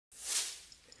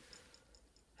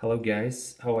Hello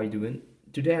guys, how are you doing?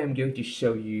 Today I'm going to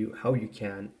show you how you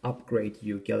can upgrade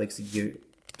your Galaxy Gear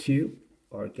 2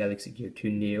 or Galaxy Gear 2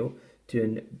 Neo to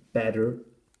a better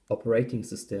operating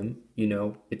system.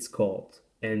 It's called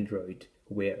Android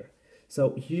Wear.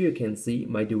 So here you can see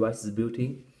my device is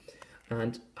booting,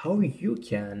 and how you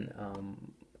can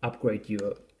upgrade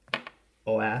your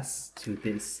OS to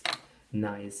this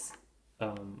nice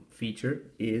feature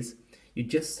is you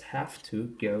just have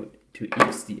to go to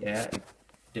XDA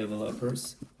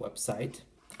developers website.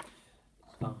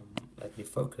 Let me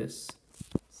focus.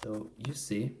 So you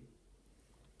see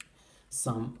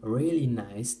some really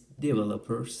nice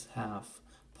developers have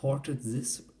ported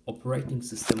this operating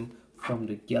system from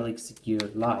the Galaxy Gear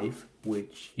Live,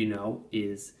 which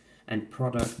is a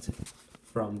product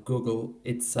from Google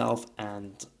itself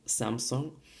and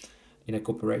Samsung in a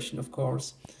cooperation, of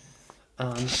course.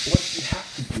 And what you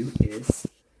have to do is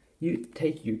you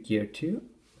take your Gear 2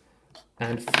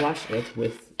 and flash it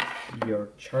with your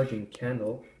charging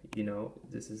candle.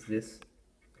 This is this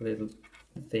little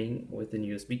thing with an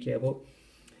USB cable,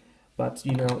 but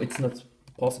it's not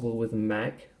possible with a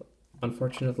Mac,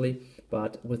 unfortunately.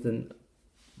 But with a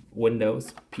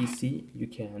Windows PC you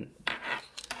can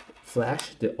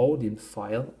flash the audio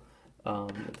file,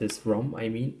 this ROM I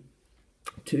mean,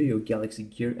 to your Galaxy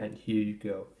Gear, and here you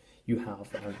go. You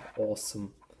have an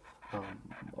awesome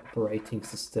operating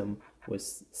system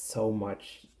with so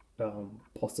much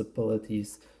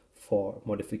possibilities for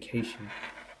modification.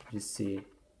 You see,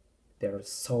 there are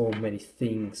so many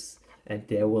things, and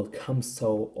there will come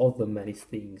so other many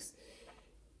things.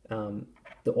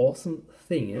 The awesome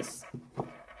thing is,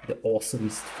 the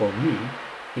awesomest for me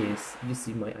is, you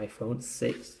see my iPhone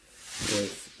 6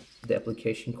 with the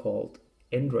application called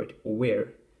Android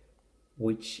Wear,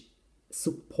 which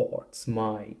supports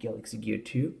my Galaxy Gear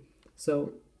 2.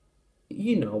 So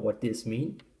you know what this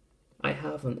means. I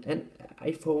have an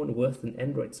iPhone with an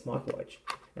Android smartwatch,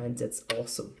 and that's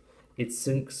awesome. It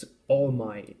syncs all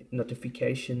my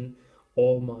notification,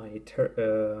 all my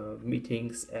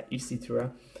meetings,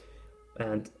 etc.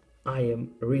 And I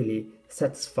am really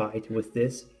satisfied with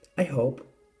this. I hope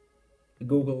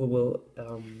Google will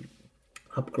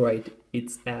upgrade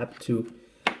its app to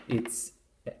its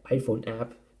iPhone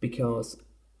app, because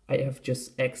I have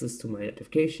just access to my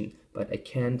notification, but I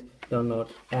can't download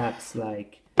apps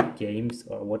like games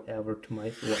or whatever to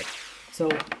my watch. So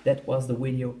that was the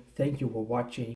video. Thank you for watching.